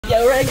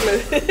Yo, regular.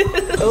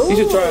 Ooh, you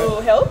should try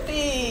it.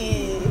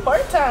 Healthy.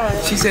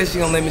 Part-time. She said she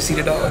gonna let me see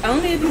the dog.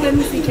 Only if you let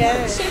me see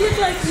Cash. She looks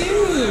like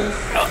you.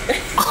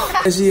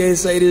 She ain't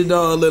say this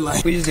dog look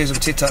like. We just did some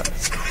TikTok.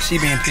 She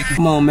being picky.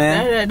 Come on,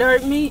 man. That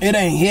dark meat. It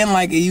ain't him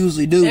like it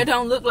usually do. It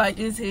don't look like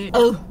it's here.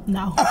 Oh,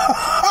 no.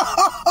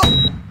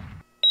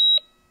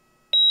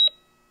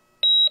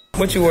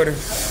 What you order?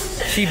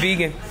 She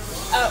vegan.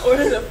 I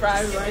ordered a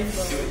fried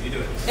rice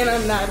bowl. And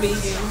I'm not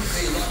vegan.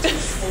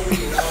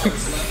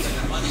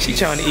 She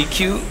trying to eat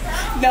cute.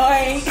 No, I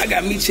ain't. I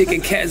got meat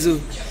chicken katsu.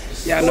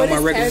 Y'all know my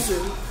regular. Kazu?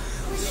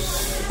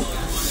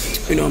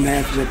 You know I'm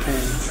half of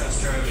Japan.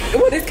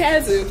 What is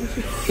Kazu?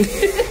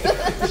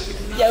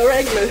 Yo,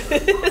 regular.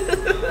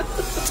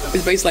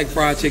 It's based like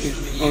fried chicken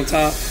on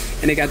top,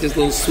 and they got this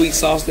little sweet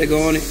sauce that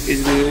go on it.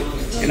 It's good,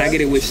 and I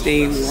get it with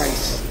steamed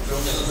rice.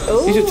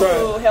 Ooh, you should try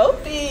it.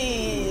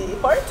 Healthy.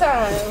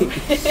 Part-time.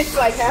 It's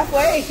like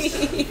halfway.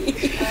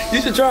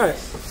 You should try it.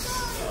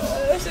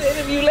 Shit,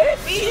 if you let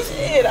me,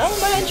 shit, I don't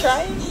mind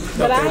trying.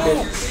 But I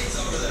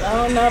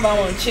don't know if I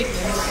want chicken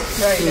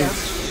right now.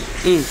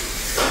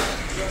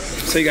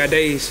 So you got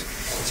days.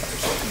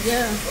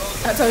 Yeah,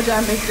 I told you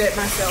I make that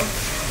myself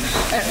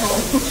at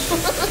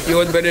home.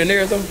 Yours better than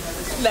theirs though?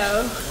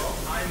 No.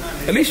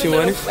 At least you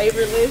want it.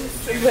 Flavorless,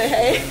 but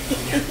hey.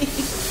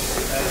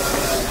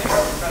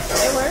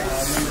 It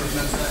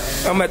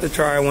works. I'm about to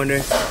try it one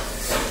day.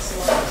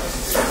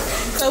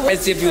 So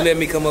That's if you let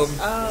me come over.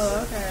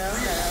 Oh, okay.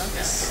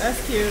 That's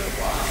cute.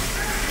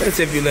 That's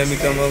if you let me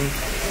come over.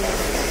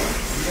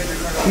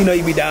 You know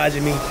you be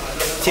dodging me.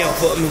 Can't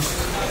fuck me.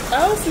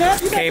 Oh, snap.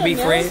 You Can't be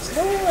friends.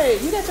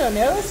 Wait. You got your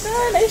nails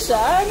done? They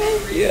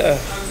shiny? Yeah.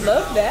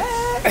 Love that.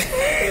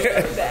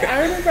 Love that.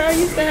 I remember I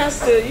used to have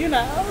to, you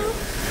know.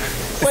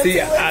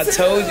 See, I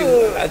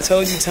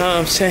told you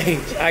times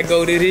change. I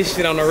go to this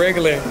shit on a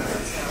regular.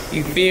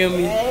 You feel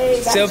me?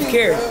 Hey,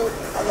 self-care. I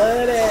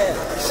love that.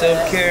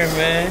 Self-care,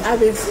 man. I've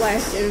been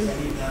slacking.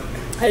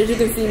 As you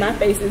can see, my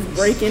face is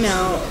breaking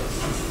out.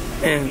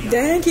 And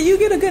dang, can you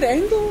get a good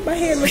angle? My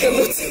hair looks a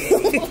little.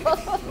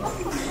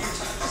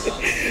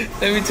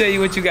 let me tell you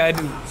what you gotta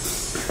do.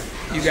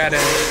 You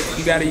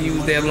gotta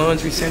use that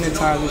laundry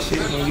sanitizer shit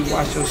when you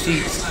wash your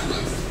sheets.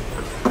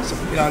 So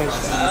get all that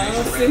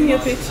shit. Send me a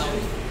picture.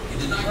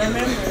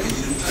 Remember,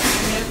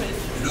 send me a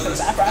picture.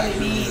 Cause I probably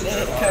need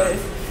that.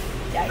 Cause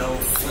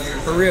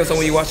for real, so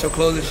when you wash your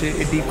clothes and shit,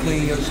 it deep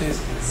clean your shit.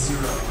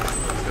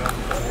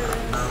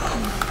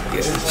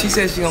 Yeah, she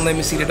said she gonna let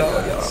me see the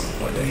dog, y'all,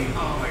 one day.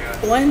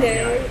 One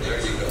day.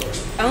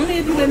 Only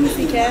if you let me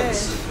see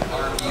Cash.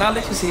 I'll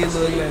let you see his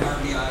little guy.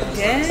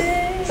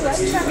 Dang, why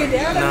you talking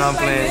down? Nah, I'm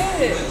playing.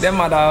 That's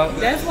my dog.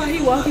 That's why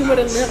he walking with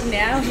a limp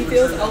now. He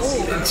feels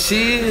old.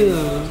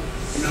 Chill.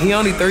 He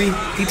only 3.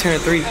 He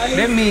turned 3.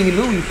 That mean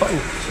Louis 4.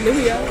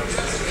 Louis, yo.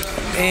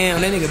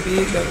 Damn, that nigga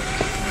big though.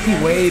 He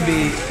way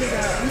big.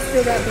 He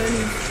still got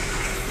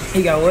bunnies.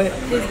 He got what?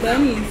 His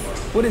bunnies.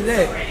 What is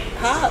that?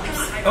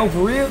 Pops. Oh,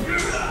 for real?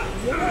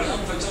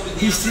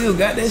 He still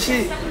got that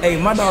shit? Hey,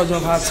 my dog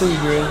jump high too,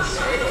 bro.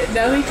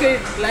 No, he could.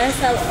 Last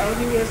time,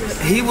 he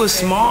wasn't. He was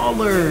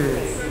smaller.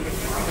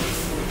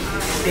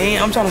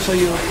 Damn, I'm trying to show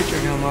you a picture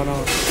of him. Hold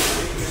on.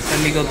 Let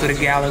me go through the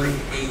gallery.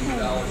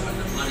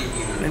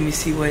 Let me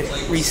see what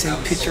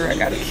recent picture I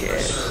got of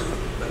Cash.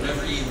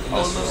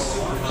 Oh, no.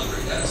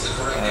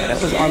 That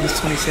was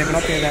August 27th. I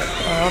think that.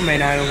 I may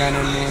not have got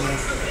nothing more.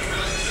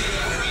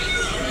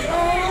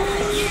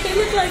 He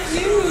look like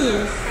you.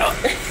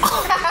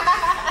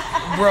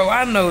 Bro,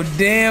 I know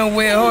damn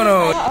well. Hold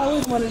on. I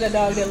always wanted a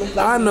dog that looked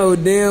like I know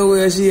damn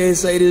well she ain't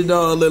say this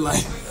dog look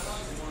like.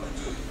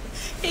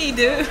 He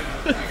do.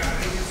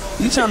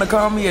 You trying to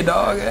call me a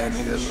dog ass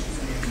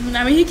nigga?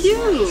 I mean, he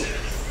cute.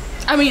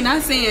 I mean,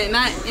 not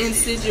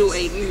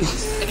insinuating.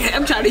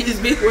 I'm trying to use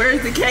big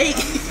words to Kate.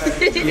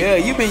 Yeah,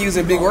 you've been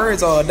using big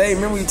words all day.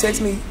 Remember you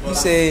text me? You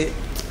said,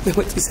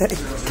 what you say?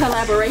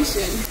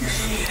 Collaboration.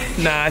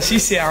 Nah, she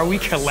said, are we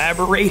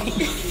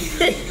collaborating?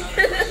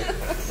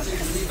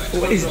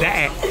 What is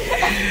that?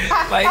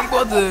 Like, you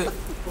about to...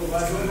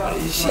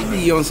 She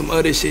be on some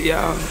other shit,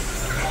 y'all.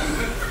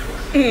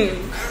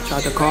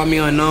 Tried to call me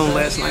unknown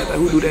last night. Like,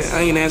 who do that?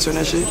 I ain't answering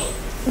that shit.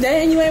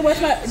 Dang, you ain't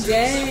watch my...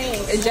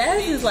 Dang.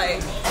 Jazz is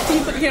like... Can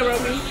you put the camera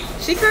on me?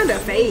 She kind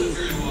of fake.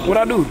 What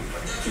I do?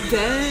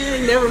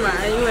 Dang, never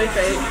mind. You ain't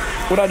fake.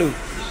 What I do?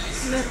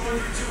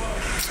 Nothing.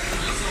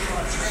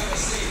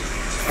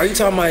 Are you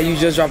talking about you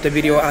just dropped the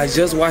video? I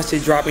just watched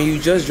it drop and you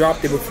just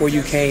dropped it before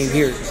you came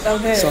here.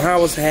 Okay. So how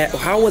was I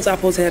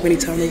supposed to have any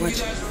time to watch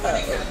it?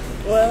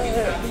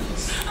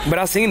 Well... But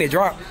I seen it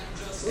drop.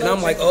 And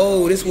I'm like,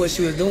 oh, this is what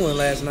she was doing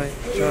last night.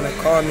 Trying to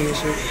call me and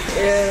shit.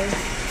 Yeah.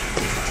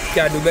 You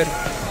gotta do better.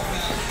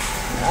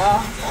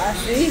 I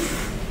see.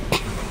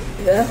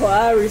 That's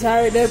why I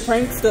retired that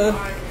prank stuff.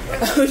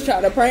 I was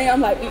trying to prank. I'm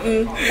like,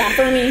 not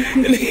for me.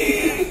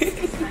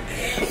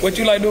 What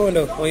you like doing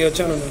though on your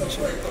channel and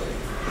shit?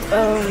 I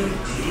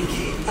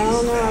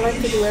don't know. I like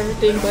to do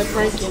everything but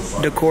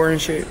pranking. Decor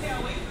and shit.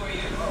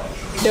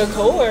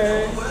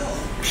 Decor.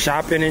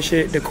 Shopping and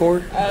shit.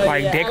 Decor.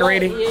 Like yeah,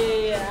 decorating.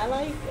 I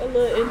like a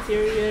little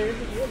interior.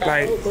 You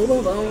Like, boom,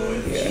 boom,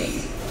 boom. Yeah.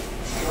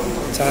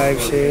 Type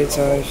shit.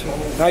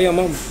 How your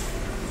mama?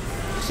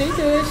 She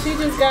good. She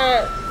just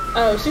got.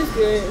 Oh, she's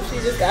good. She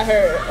just got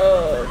her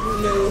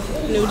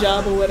new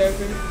job or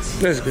whatever.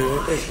 That's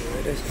good. Good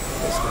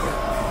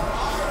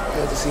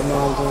to see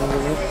mom doing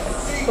good.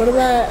 What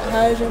about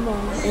how's your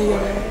mom and your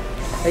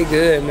dad? They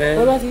good, man.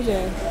 What about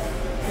TJ?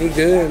 He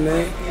good,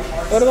 man.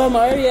 What about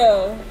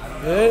Mario?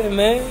 Good,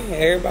 man.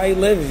 Everybody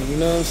living. You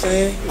know what I'm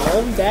saying?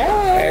 Love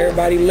that.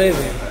 Everybody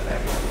living.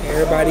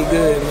 Everybody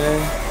good,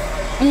 man.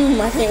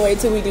 I can't wait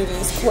till we do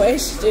these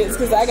questions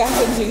because I got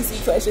some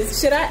juicy questions.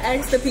 Should I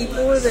ask the people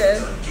to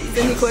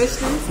send me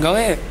questions? Go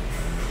ahead.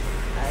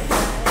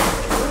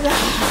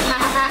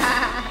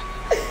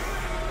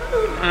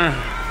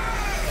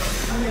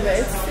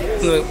 Let's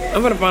see. Look,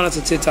 I'm gonna find out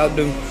some TikTok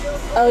dude.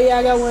 Oh yeah,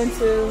 I got one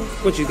too.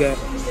 What you got?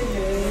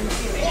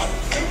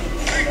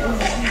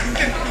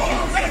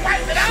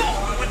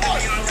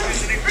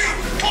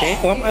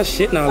 Why am I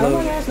shitting all Oh over?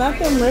 my gosh, not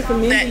them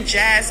recommending. That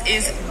Jazz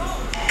is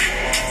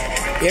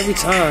Every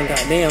time,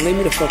 goddamn, leave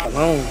me the fuck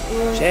alone.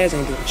 Yeah. Jazz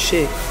ain't doing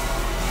shit.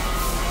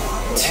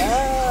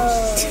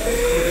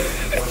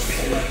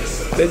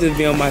 They just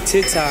be on my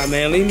TikTok,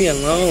 man. Leave me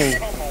alone.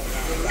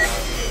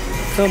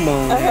 Come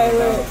on. Okay,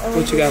 look.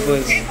 What you got for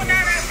us?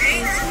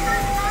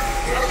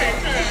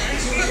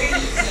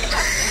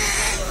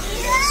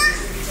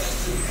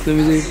 Let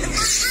me see.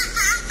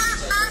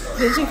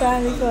 Did you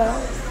finally fly?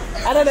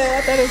 I don't know.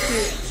 I thought it was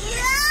cute.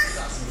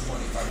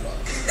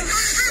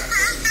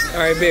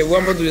 All right, babe. What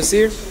I'm supposed to do? Just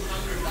see her?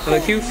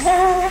 Look cute?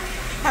 Huh?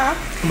 I'm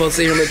supposed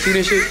to see her look cute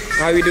and shit?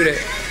 How we do that?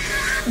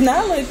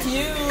 Not look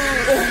cute.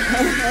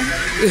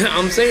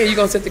 I'm saying, you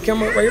gonna set the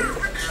camera up right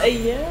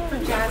here? Yeah.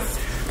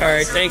 All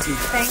right, thank you.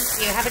 Thank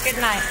you. Have a good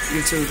night.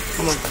 You too.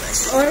 Come on.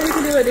 Or we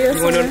can do a deal.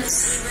 You wanna do it?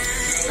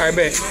 All right,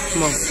 babe.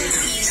 Come on.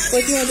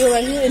 What you want to do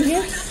right here and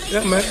here?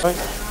 Yeah, man. All right.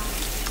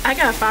 I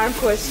got 5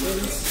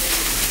 questions.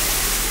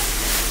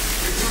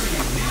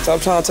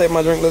 Stop trying to take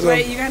my drink. Let's go.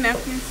 Wait, you got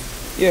napkins?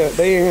 Yeah,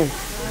 they in here.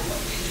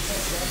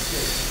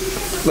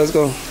 Let's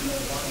go.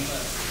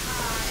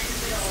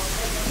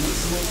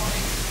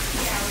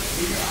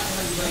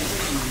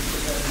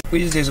 We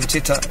just did some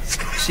TikTok.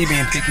 She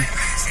being picky.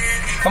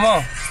 Come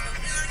on.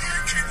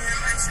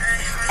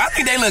 I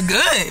think they look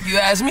good, if you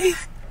ask me.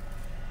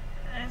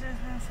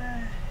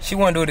 She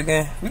want to do it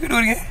again. We can do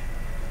it again.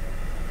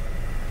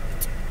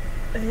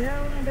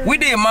 Yeah, We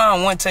did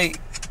mine one take,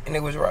 and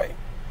it was right.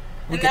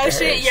 We no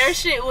shit, your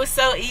shit was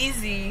so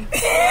easy.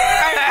 First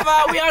of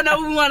all, we don't know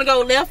if we want to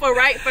go left or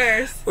right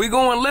first. We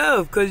going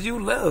left, because you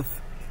left.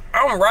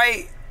 I'm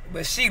right,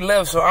 but she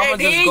left, so I'm going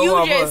to just go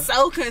off her. And then you just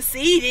so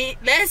conceited.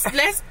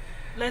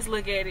 Let's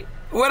look at it.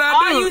 What I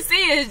do? All you see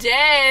is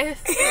Jazz.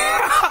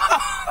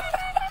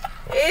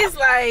 It's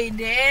like,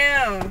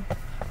 damn.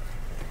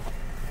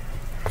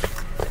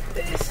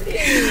 This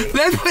shit.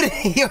 Let's put it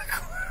in your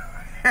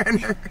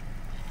corner.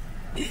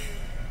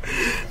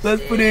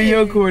 Let's put it in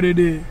your corner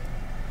then.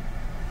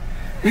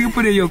 We can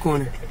put it in your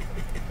corner.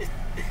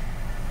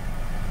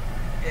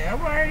 Yeah,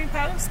 I'm already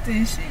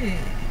posting shit.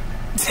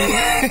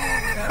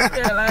 I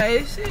feel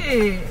like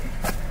shit.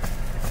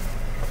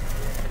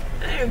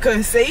 I'm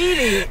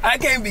conceited. I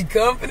can't be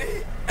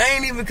confident. I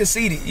ain't even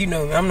conceited. You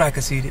know, I'm not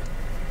conceited.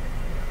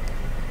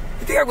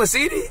 You think I'm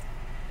conceited?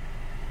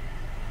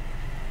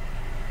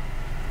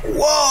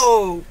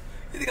 Whoa!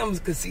 You think I'm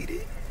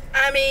conceited?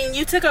 I mean,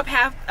 you took up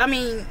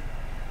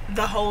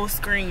the whole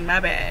screen. My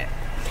bad.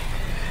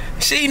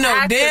 She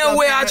know damn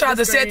well I tried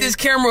to set this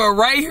camera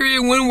right here.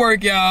 It wouldn't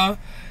work, y'all.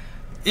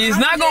 It's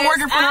not gonna work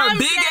in front of her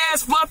big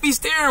ass fluffy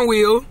steering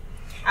wheel.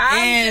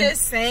 I'm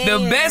just saying.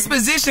 The best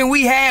position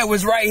we had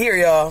was right here,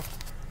 y'all.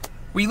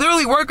 We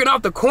literally working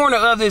off the corner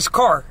of this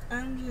car.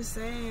 I'm just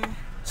saying.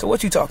 So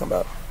what you talking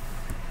about?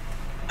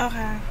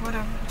 Okay,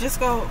 whatever. Just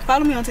go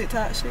follow me on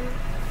TikTok, shit.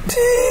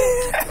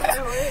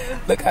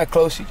 Look how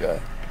close she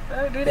drive.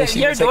 Don't do that.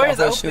 Your door is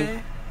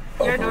open.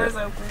 Your door is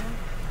open.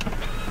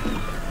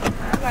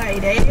 I'm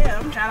like,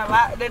 damn, I'm trying to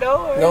lock the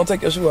door. Don't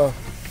take your shoe off.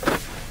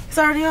 It's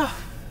already off.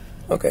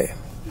 Okay.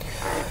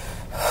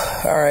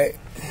 All right.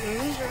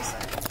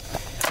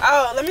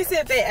 Oh, let me see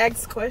if they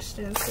ask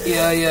questions.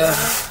 Yeah.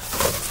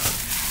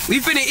 We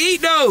finna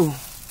eat though.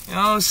 You know what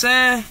I'm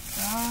saying?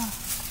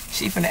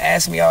 She finna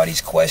ask me all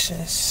these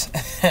questions.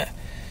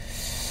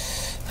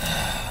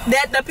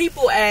 That the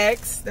people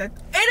ask. That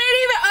it ain't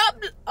even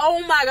up. Oh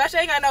my gosh, I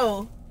ain't got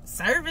no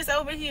service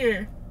over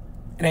here.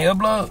 It ain't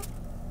upload.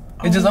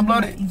 It just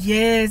uploaded?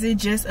 Yes, it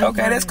just uploaded.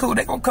 Okay, that's cool.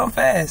 They gonna come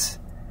fast.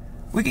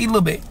 We can eat a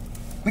little bit.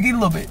 We can eat a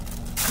little bit.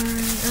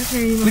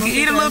 Okay. We can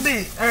eat a little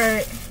bit.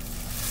 Alright.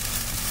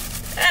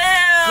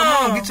 Come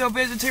on, get your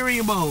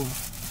vegetarian bowl.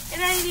 It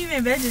ain't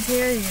even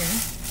vegetarian.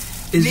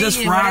 It's vegan,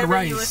 just fried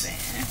you was rice.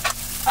 saying.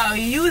 Oh,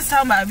 you was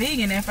talking about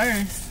vegan at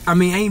first. I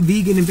mean, ain't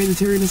vegan and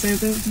vegetarian the same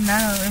thing?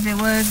 No, if it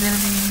was,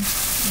 it'd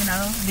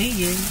be,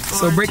 vegan.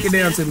 So break it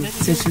down to me,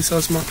 since you so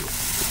smart.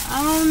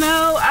 I don't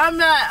know. I'm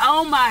not.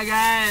 Oh my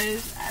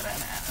gosh.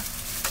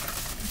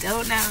 I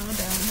don't know.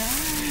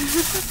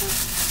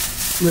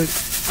 Look,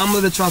 I'm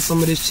gonna try some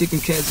of this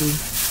chicken katsu.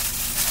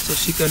 so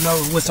she could know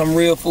what some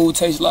real food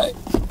tastes like.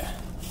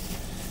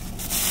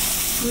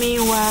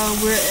 Meanwhile,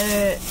 we're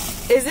at...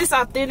 Is this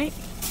authentic?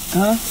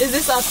 Huh? Is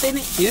this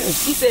authentic? Yeah.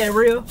 You said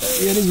real?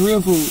 Yeah, this is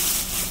real food.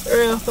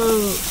 Real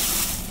food.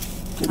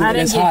 I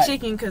didn't get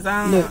chicken because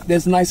I don't... Look,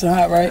 that's nice and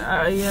hot, right?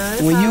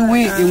 Yeah. When you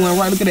went, it went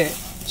right. Look at that.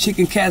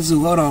 Chicken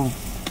katsu. Hold on.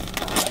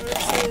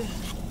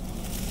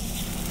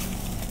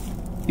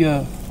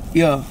 Yeah.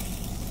 Yeah.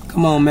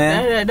 Come on,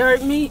 man. That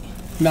dark meat?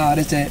 Nah,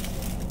 that's that.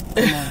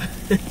 Come on.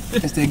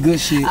 That's that good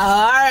shit.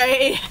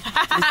 Alright.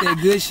 That's that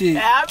good shit.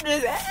 I'm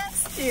just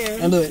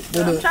asking. And look.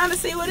 I'm trying to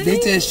see what it is.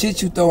 That's that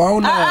shit you throw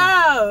on there.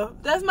 Oh,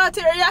 that's my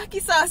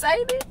teriyaki sauce,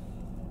 ain't it?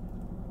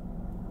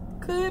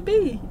 Could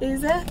be.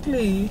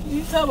 Exactly.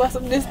 You talk about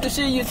this the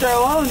shit you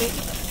throw on it.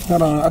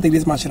 Hold on. I think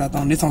this is my shit I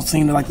throw on. This don't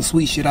seem like the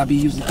sweet shit I be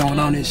usually throwing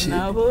on this shit.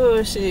 No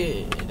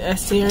bullshit.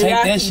 That's teriyaki.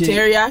 Take that shit.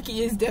 Teriyaki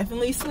is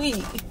definitely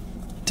sweet.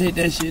 Take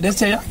that shit.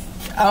 That's teriyaki.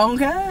 Oh,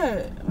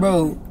 God.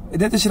 Bro, is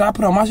that the shit I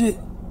put on my shit?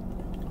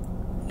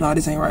 No,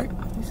 this ain't right.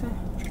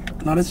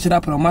 No, this shit I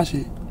put on my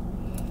shit.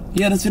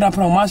 Yeah, this shit I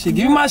put on my shit.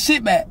 Give me my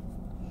shit back.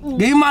 Give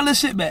me my little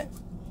shit back.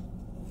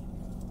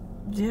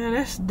 Yeah,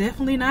 that's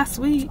definitely not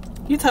sweet.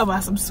 You talk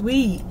about some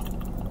sweet.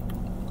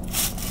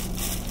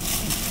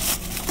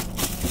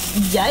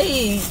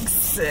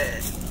 Yikes.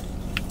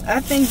 I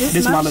think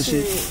this my little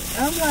shit.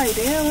 I'm like,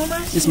 damn, what my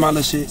shit? This my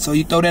little shit. So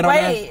you throw that on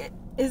there? Wait,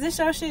 is this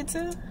your shit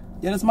too?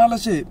 Yeah, that's my little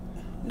shit.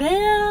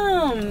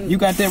 Damn. You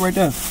got that right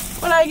there.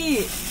 What I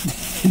get?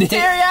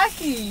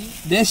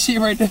 Teriyaki. That shit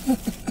right there.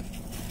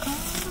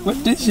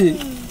 What this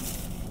shit?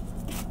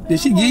 Did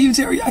she give you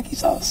teriyaki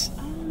sauce?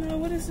 I don't know.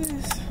 What is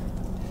this?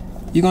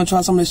 You gonna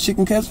try some of this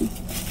chicken katsu?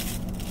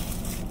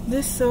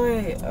 This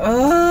soy. It's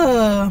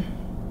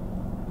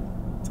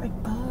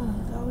like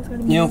bugs. Always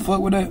gotta be. You don't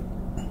fuck with that?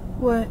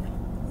 What?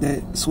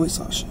 That soy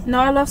sauce shit. No,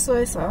 I love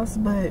soy sauce,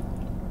 but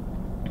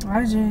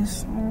I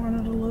just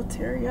wanted a little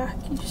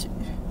teriyaki shit.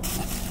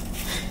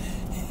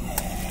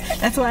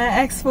 That's why I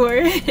asked for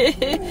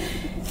it.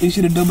 You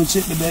should have double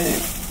checked the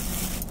bag.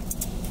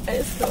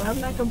 It's cool. I'm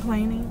not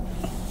complaining.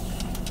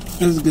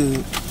 It's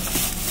good.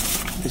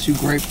 That you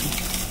grateful.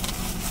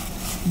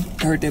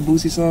 Heard that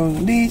Boosie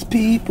song? These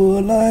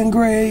people are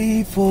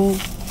ungrateful.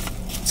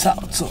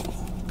 Talk to them.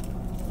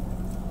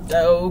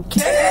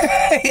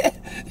 Okay.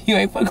 You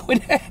ain't fucking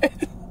with that.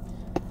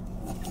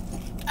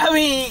 I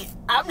mean,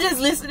 I'm just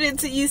listening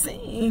to you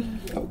sing.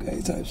 Okay,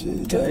 type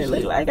shit. Do it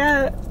look like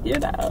I,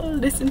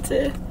 listen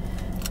to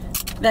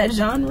that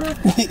genre?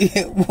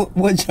 Yeah,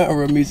 what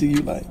genre of music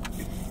you like?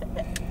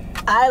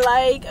 I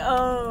like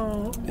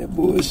that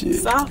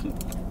bullshit. soft.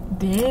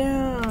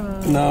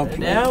 Damn. No,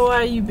 that's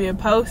why you been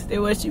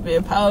posting what you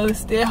been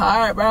posting.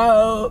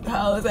 Heartbroken,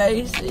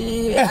 Jose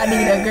shit. I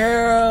need a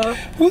girl.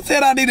 Who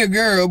said I need a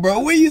girl,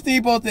 bro? Where you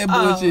see post that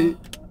bullshit?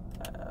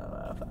 I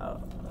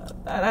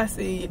thought I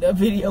see the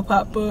video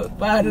pop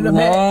up out of the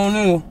back.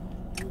 No.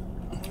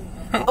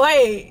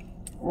 Wait.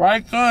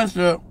 Right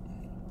concept.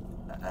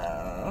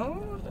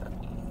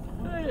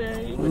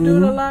 You been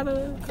doing a lot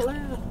of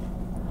collabs.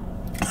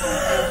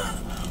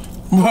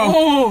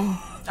 Bro.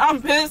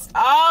 I'm pissed.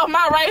 Oh,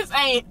 my rice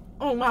ain't.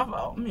 Oh, my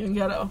fault. Me and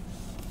ghetto.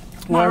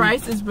 My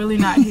rice is really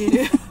not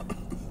here.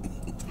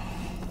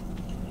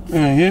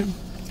 Yeah, here?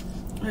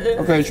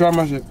 Okay, try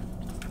my shit.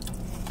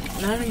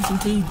 I need some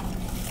tea.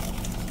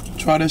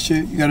 Try that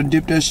shit. You gotta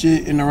dip that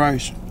shit in the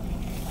rice.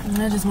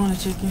 I just want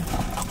a chicken.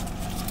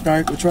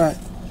 Alright, go try it.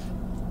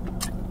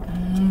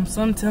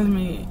 Some telling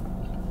me.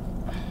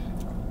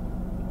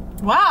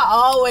 Why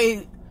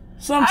always?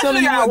 Some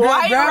telling you what,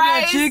 grab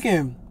that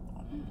chicken.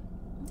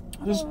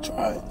 Just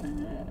try it.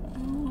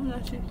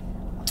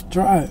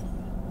 Try it.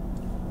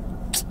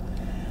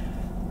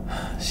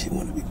 She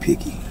wanna be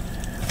picky.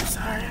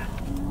 Sorry.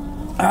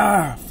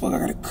 Ah, fuck, I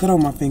got a cut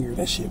on my finger.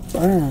 That shit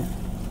burn.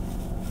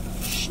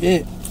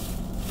 Shit.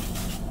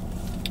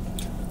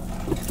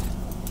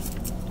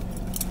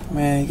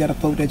 Man, you gotta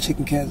poke that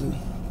chicken katsu.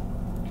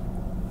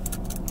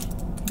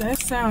 That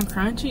sound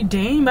crunchy.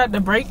 Dang, about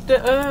to break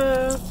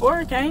the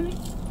fork, ain't it?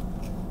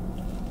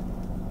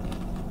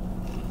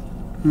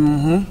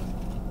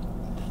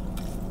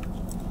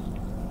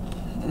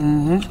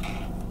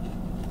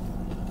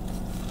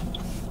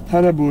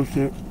 How that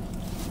bullshit?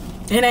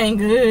 It ain't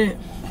good.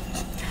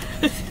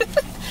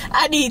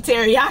 I need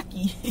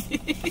teriyaki.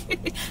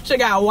 She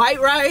got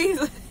white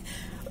rice.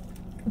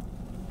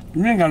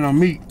 You ain't got no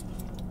meat.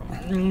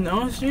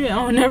 No shit, I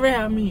don't never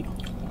have meat.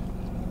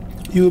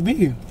 You a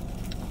vegan.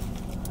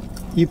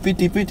 You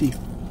 50-50.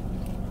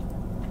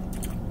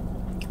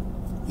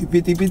 You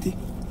 50-50.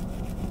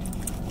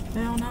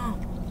 Hell no.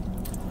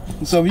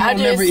 So if you don't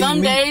never eat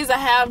some meat, days I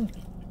have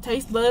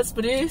taste buds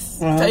for this,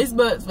 taste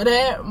buds for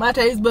that. My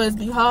taste buds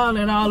be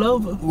hauling all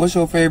over. What's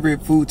your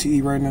favorite food to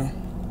eat right now?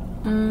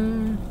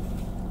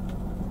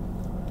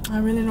 I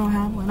really don't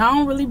have one. I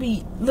don't really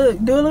be. Look,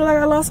 do it look like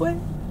I lost weight?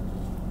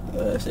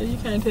 Shit, you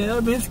can't tell.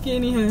 I've been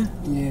skinny, huh?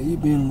 Yeah, you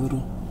been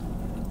little.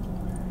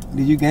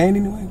 Did you gain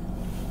any weight?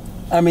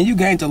 I mean, you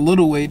gained a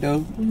little weight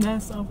though.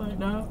 That's so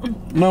fucked up.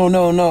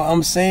 No.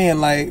 I'm saying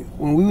like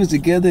when we was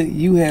together,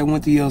 you had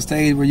went through your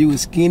stage where you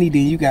was skinny,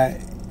 then you got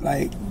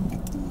like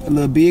a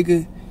little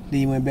bigger, then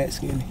you went back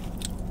skinny.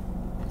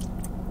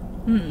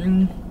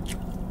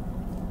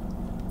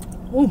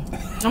 Ooh,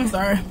 I'm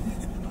sorry.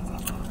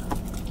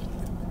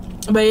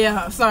 But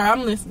yeah, sorry,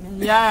 I'm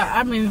listening. Yeah,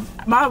 I mean,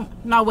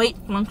 my weight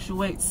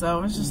fluctuates,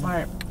 so it's just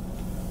like.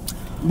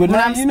 But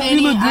now I'm you know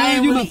skinny, you look good. I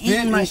ain't You really look fit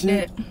eating and like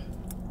shit. that.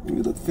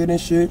 You look fit and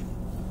shit.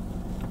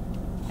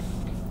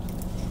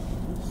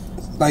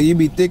 Like you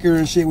be thicker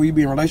and shit when you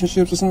be in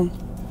relationships or something.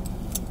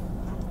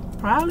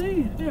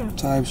 Probably, yeah.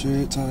 Type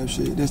shit.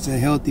 That's a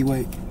healthy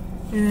weight.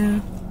 Yeah.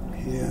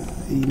 Yeah,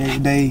 eating every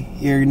day,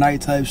 every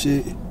night type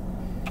shit.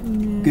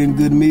 Getting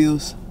good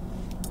meals.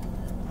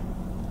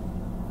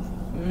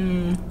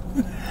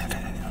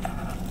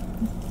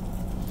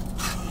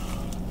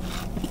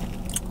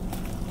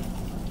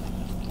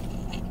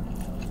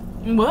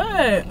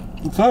 What?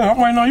 Okay, I'm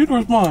waiting on you to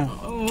respond.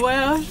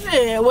 Well,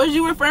 shit. Was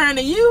you referring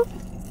to you?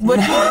 What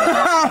you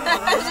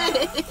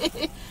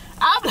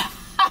I'm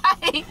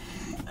like...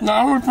 No,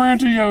 I'm referring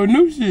to your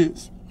new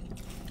shits.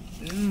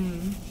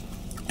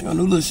 Your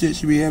new little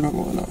shit you be having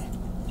going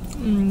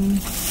on.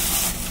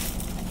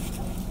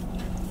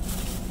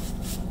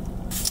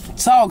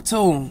 Talk to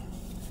them.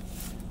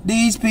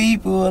 These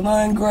people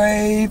are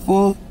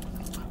ungrateful.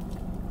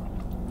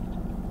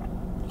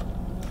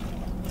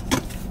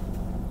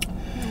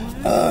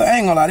 I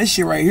ain't gonna lie, this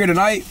shit right here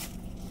tonight.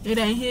 It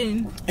ain't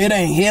hitting. It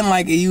ain't hitting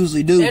like it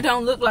usually do. It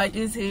don't look like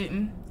it's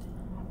hitting.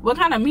 What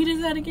kind of meat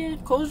is that again?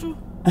 Kosher?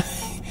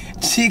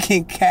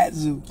 Chicken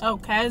katsu. Oh,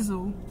 kazu.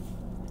 You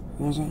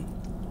want some?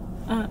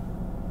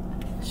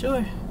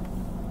 Sure.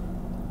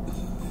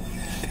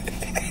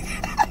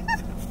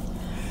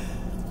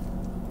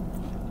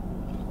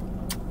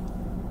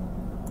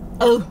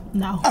 Oh,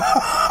 no.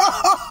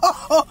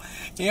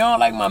 You don't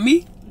like my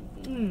meat?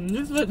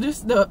 This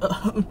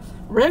the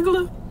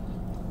regular?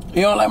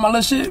 You don't like my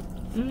little shit?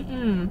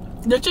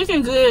 The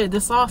chicken good,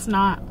 the sauce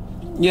not.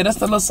 Yeah, that's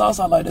the little sauce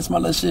I like. That's my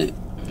little shit.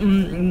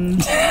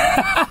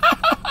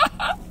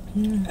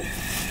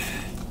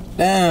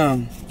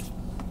 Damn.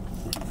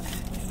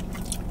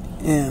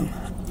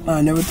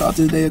 I never thought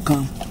this day would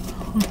come.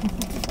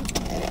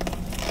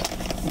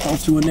 I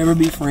thought you would never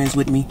be friends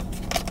with me.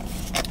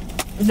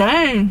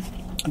 Dang.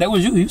 That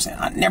was you. You said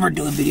I'd never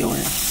do a video with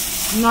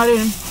him. No,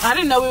 I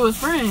didn't know we was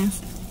friends.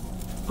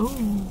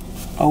 Ooh.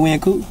 Oh, we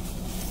ain't cool?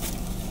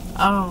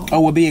 Oh.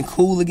 Oh, we're being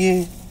cool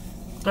again?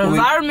 Cause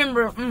I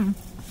remember when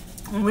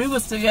we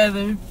was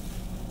together,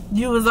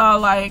 you was all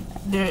like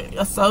the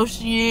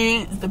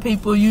associates, the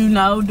people you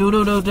know,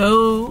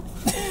 do,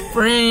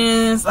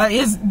 friends. Like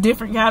it's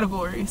different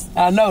categories.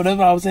 I know, that's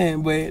what I was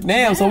saying. But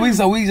damn, so we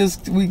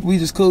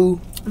just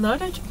cool. Love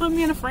that you put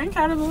me in a friend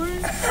category.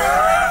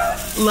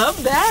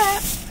 Love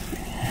that.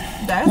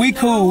 That's we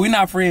cool. We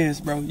not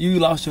friends, bro. You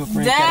lost your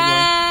friend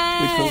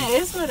category. We cool.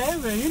 It's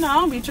whatever. You know, I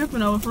don't be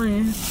tripping over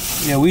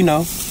friends. Yeah, we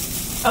know.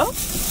 Oh.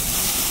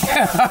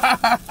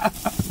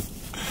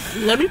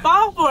 Let me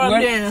fall for him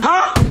then.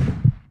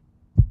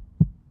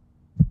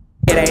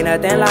 It ain't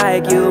nothing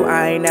like you,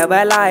 I ain't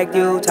never liked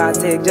you.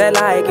 Toxic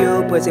just like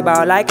you, pussy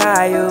ball like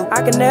Caillou.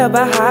 I can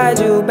never hide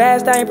you,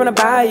 bad stain from the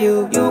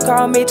bayou. You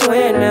call me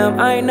twin them,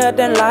 I ain't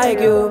nothing like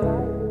you.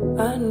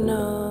 I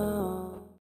know.